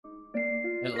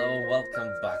Hello,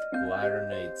 welcome back to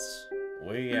Iron Age.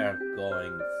 We are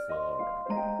going for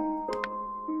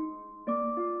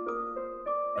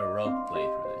a rogue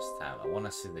playthrough this time. I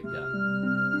wanna see the gun.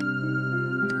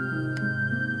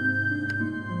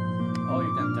 Oh,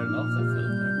 you can turn off the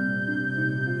filter.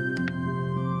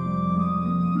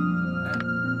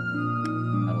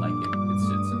 I like it. It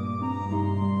suits it.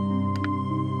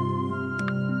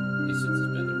 It suits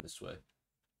better this way.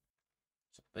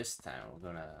 So this time we're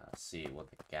gonna see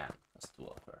what the gun has to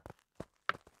offer.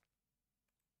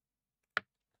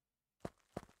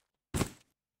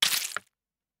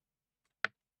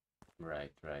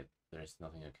 Right. There's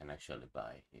nothing I can actually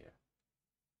buy here.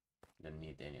 Don't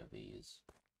need any of these.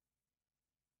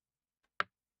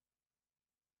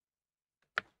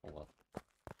 Well,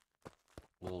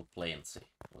 we'll play and see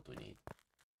what we need.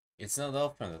 It's not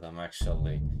often that I'm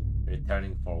actually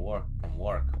returning from work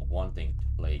wanting to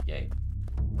play a game,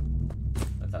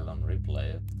 let alone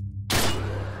replay it.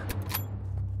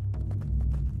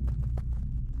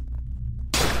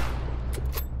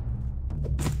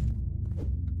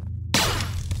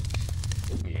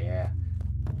 Yeah.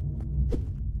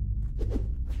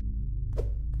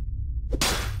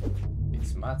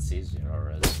 It's much easier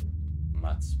already.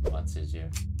 Much easier.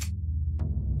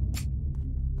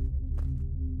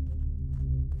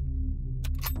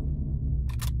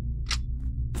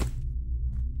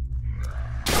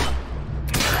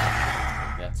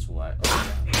 That's why.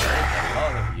 Oh, yeah. A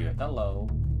lot of you. Hello.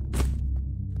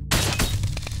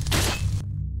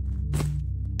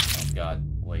 Oh god.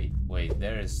 Wait.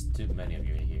 There is too many of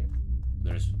you in here.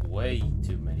 There's way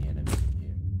too many enemies in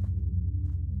here.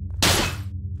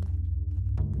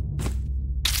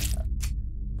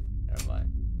 Never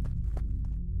mind.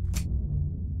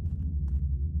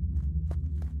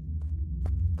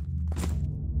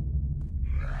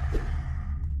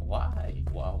 Why?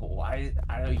 Wow, why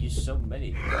are you so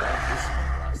many? Why this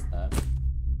one last time?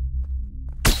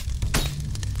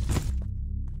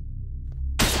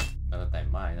 Not that I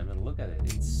mind. I mean, look at it.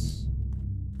 It's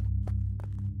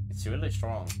really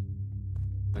strong.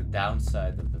 The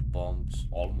downside of the bombs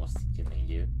almost killing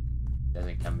you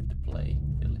doesn't come into play,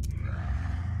 really.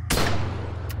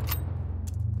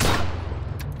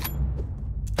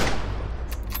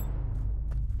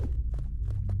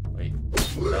 Wait.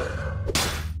 No.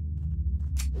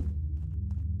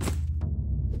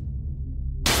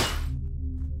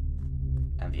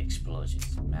 And the explosion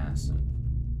is massive.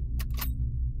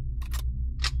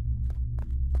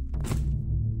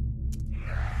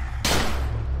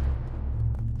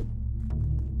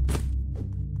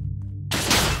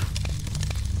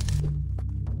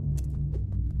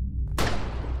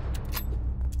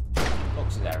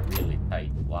 Boxes are really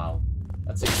tight. Wow.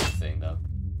 That's a good thing though.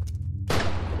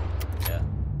 Yeah.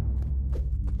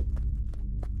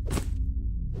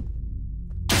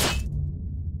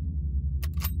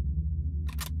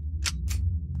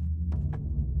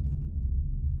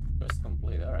 Quest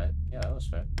complete, alright. Yeah, that was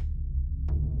fair.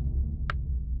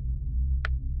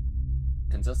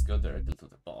 Can just go directly to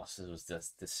the boss. It was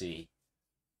just to see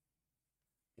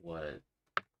what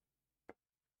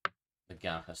the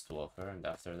gun has to offer, and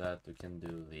after that we can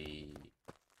do the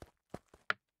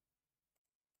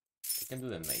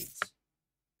Mage.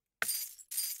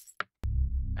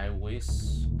 I wish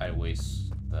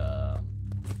the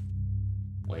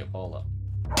wait, hold up.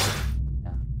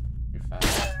 Yeah, you're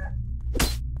fast.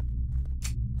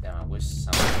 Damn, I wish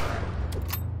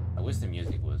the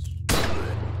music was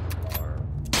more,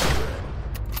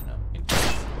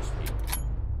 interesting to speak.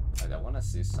 Like, I wanna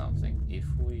see something. If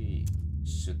we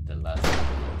shoot the last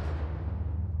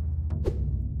bullet.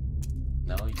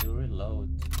 No, you reload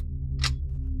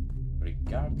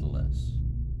regardless.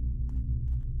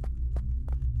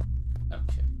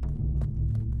 Okay.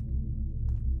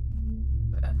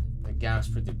 The gun's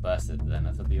pretty busted then.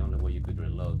 I thought the only way you could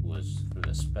reload was through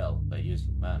the spell by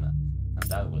using mana. And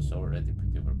that was already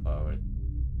pretty overpowered.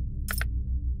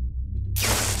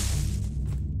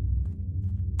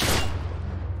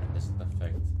 It doesn't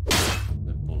affect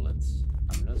the bullets.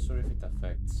 I'm not sure if it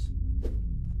affects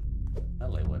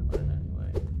melee weapon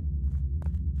anyway.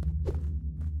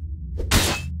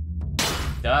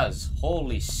 It does.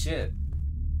 Holy shit.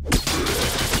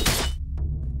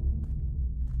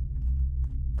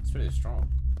 It's really strong.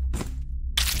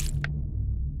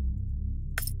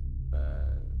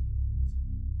 But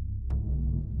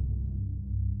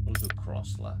we'll do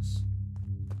cross less.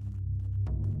 I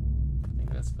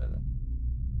think that's better.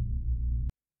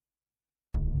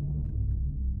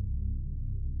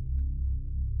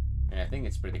 And I think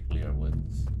it's pretty clear what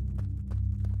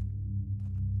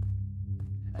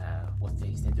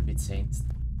things need to be changed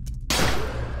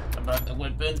about the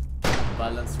weapon.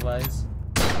 balance-wise.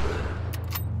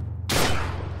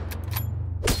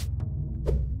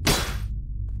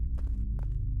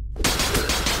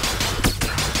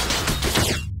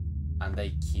 And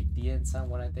they keep the ensign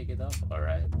when I take it off?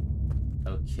 Alright.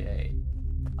 Okay.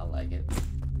 I like it.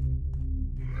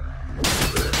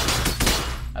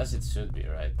 As it should be,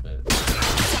 right? But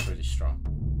it's pretty strong.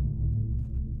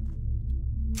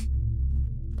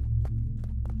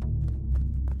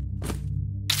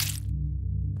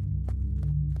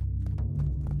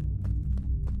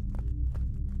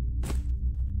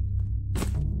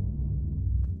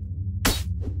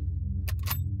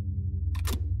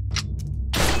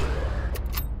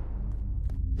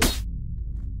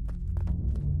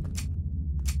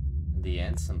 The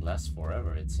ensign lasts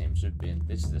forever, it seems.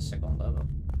 This is the second level.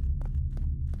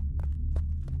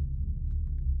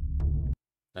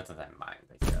 Not that I mind,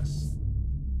 I guess.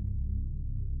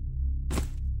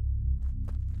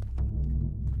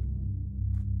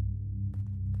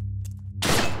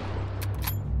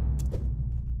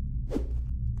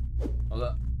 Hold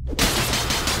up.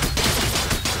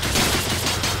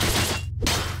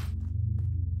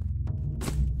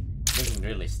 Doesn't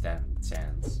really stand a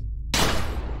chance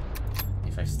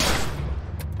if I start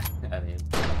shooting at him.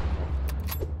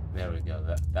 There we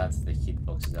go. That's the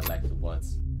hitboxes I like to watch.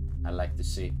 I like to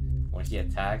see when he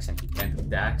attacks and he kind of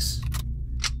dacks,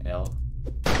 you know,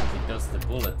 he does the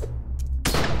bullet.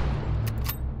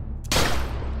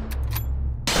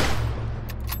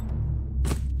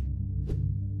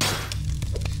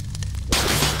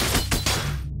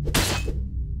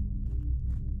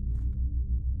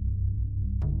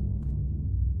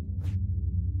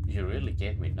 You really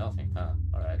gave me nothing, huh?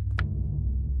 Alright.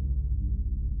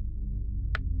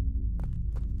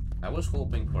 I was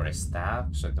hoping for a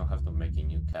staff, so I don't have to make a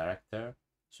new character,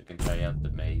 so I can try out the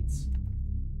mates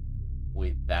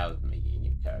without making a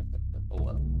new character, but oh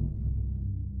well.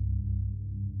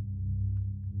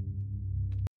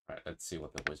 Alright, let's see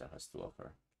what the wizard has to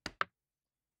offer. If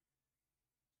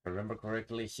I remember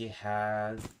correctly, he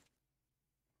had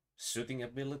shooting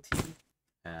ability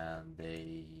and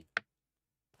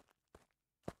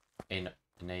an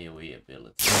AoE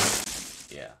ability.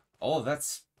 Yeah. Oh,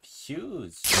 that's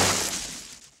huge.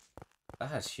 That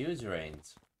has huge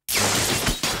range.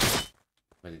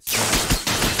 But it's...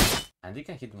 And it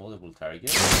can hit multiple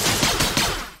targets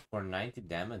for 90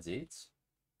 damage each.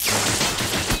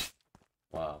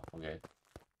 Wow, okay.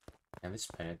 Can this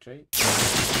penetrate?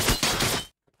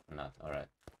 Not, alright.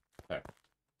 Fair.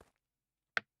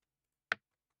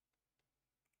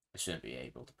 I shouldn't be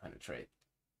able to penetrate.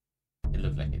 It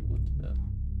looked like it would though.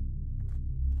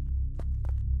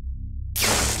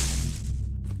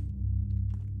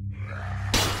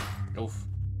 Oof.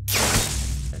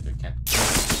 That we can.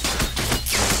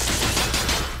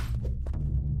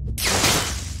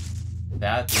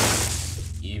 That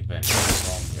is even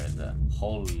stronger than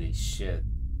holy shit.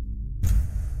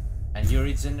 And you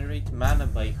regenerate mana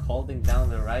by holding down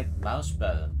the right mouse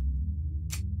button.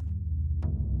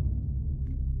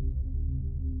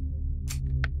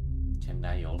 Can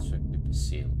I also equip a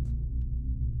shield?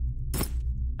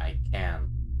 I can.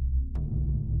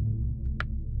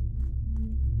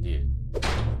 Dude,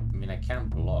 I mean I can't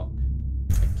block.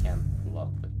 I can't block,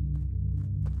 but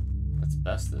that's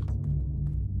busted.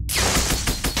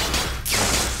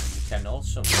 You can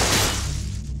also move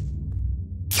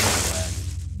when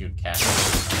you're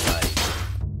casting like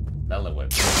melee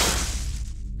weapon.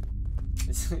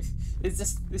 This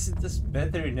is just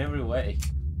better in every way.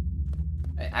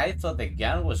 I thought the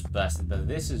gun was busted, but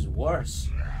this is worse.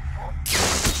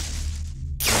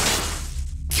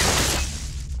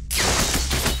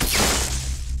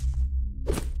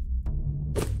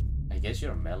 I guess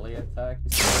your melee attack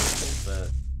is possible,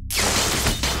 but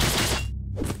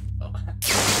oh, who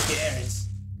cares?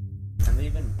 Can they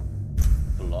even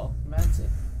block magic?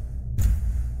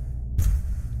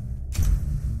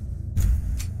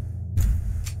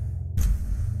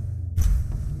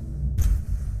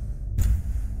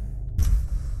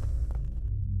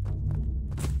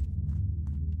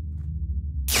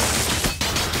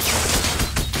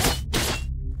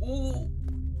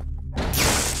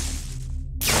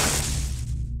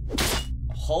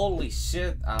 Holy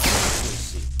shit, I'm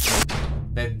pussy.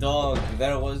 The dog,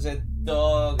 there was a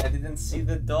dog. I didn't see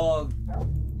the dog.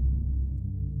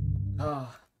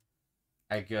 Oh,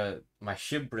 my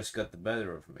hubris got the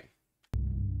better of me.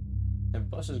 The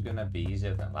boss is gonna be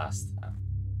easier than last time.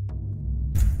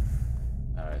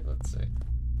 Alright, let's see.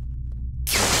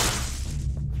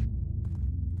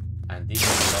 And this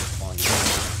is not fun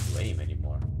to aim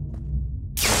anymore.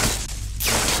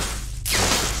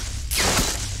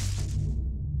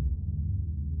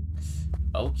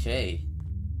 Okay.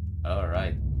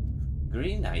 Alright.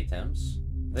 Green items.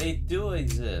 They do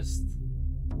exist.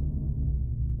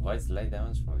 Provides light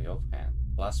damage from the offhand.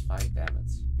 Plus 5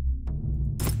 damage.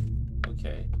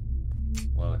 Okay.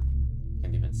 Well,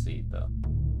 can't even see it though.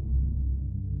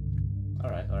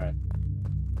 Alright, alright.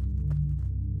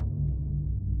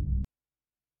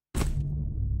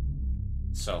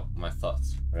 So, my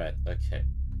thoughts. Right, okay.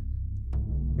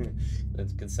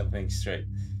 Let's get something straight.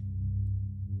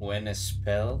 When a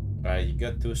spell, right, you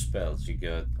got two spells. You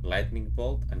got Lightning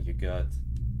Bolt and you got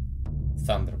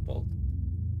Thunderbolt.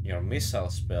 Your missile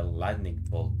spell, Lightning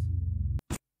Bolt,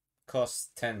 costs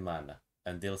 10 mana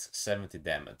and deals 70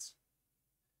 damage.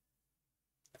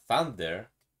 Thunder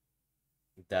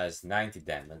does 90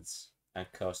 damage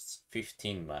and costs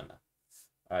 15 mana.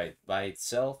 Alright, by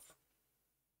itself,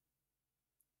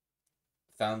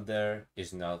 Thunder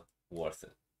is not worth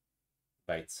it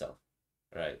by itself,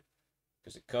 right?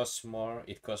 Because it costs more,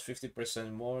 it costs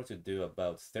 50% more to do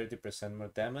about 30% more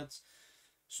damage.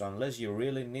 So unless you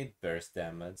really need burst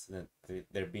damage, then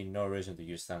there'd be no reason to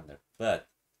use Thunder. But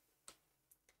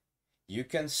you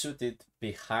can shoot it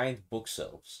behind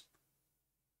bookshelves.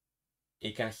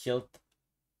 It can heal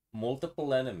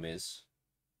multiple enemies.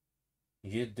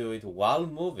 You do it while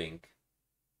moving,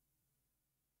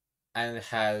 and it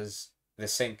has the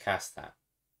same cast time.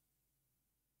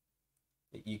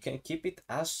 You can keep it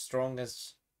as strong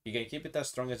as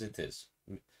it is.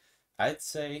 I'd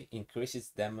say increase its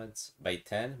damage by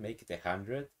 10, make it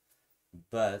 100,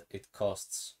 but it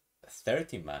costs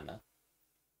 30 mana.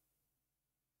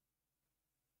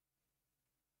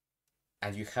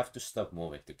 And you have to stop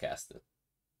moving to cast it.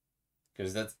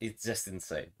 Because it's just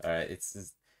insane. Alright, it's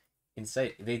just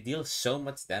insane. They deal so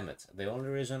much damage. The only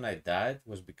reason I died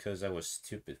was because I was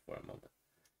stupid for a moment.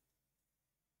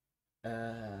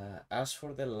 As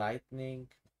for the lightning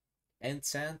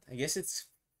enchant, I guess it's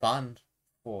fun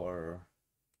for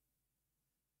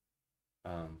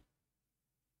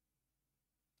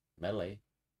melee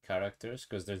characters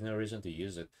because there's no reason to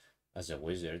use it as a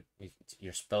wizard.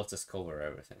 Your spells just cover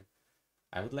everything.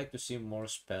 I would like to see more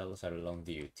spells along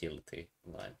the utility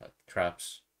line, like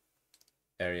traps,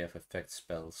 area of effect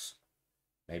spells,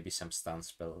 maybe some stun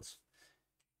spells,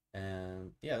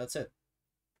 and yeah, that's it.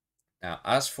 Now,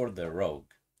 as for the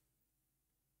rogue,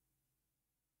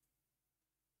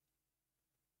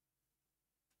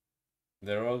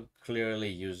 the rogue clearly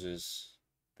uses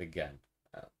the gun.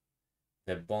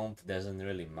 The bomb doesn't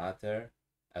really matter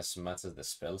as much as the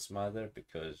spells matter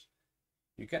because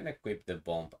you can equip the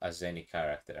bomb as any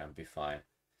character and be fine.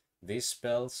 These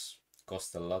spells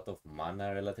cost a lot of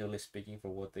mana, relatively speaking, for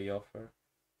what they offer.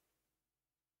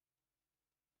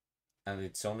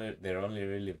 And they're only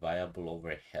really viable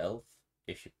over health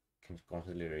if you can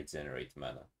constantly regenerate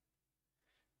mana.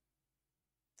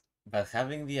 But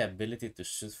having the ability to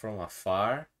shoot from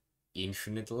afar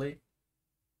infinitely,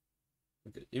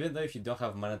 even though if you don't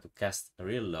have mana to cast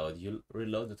reload, you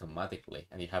reload automatically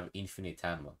and you have infinite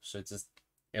ammo. So it's just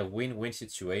a win-win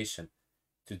situation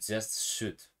to just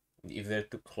shoot. If they're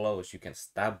too close, you can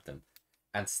stab them.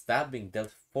 And stabbing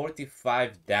dealt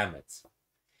 45 damage.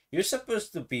 You're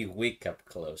supposed to be weak up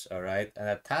close, alright? And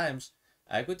at times,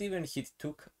 I could even hit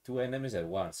two enemies at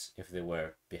once if they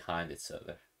were behind each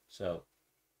other. So,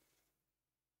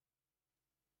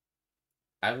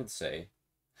 I would say,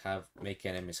 make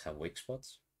enemies have weak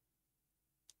spots.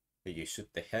 You shoot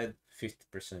the head,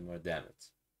 50% more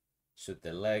damage. Shoot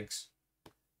the legs,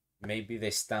 maybe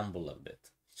they stumble a bit.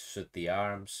 Shoot the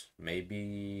arms,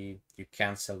 maybe you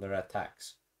cancel their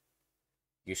attacks.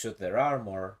 You shoot their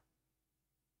armor,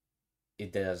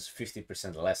 it does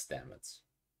 50% less damage.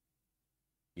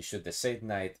 You shoot the Sage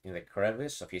Knight in the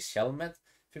crevice of his helmet,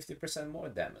 50% more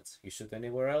damage. You shoot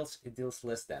anywhere else, it deals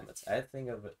less damage. I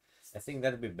think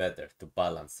that'd be better to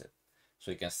balance it.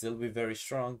 So you can still be very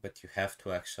strong, but you have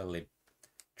to actually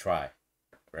try,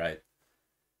 right?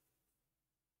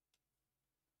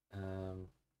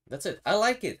 That's it. I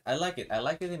like it. I like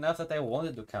it enough that I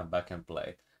wanted to come back and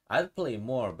play. I'd play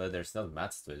more, but there's not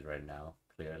much to it right now,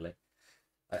 clearly.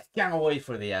 I can't wait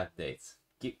for the updates.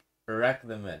 Rack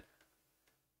them in.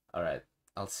 Alright,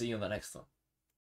 I'll see you in the next one.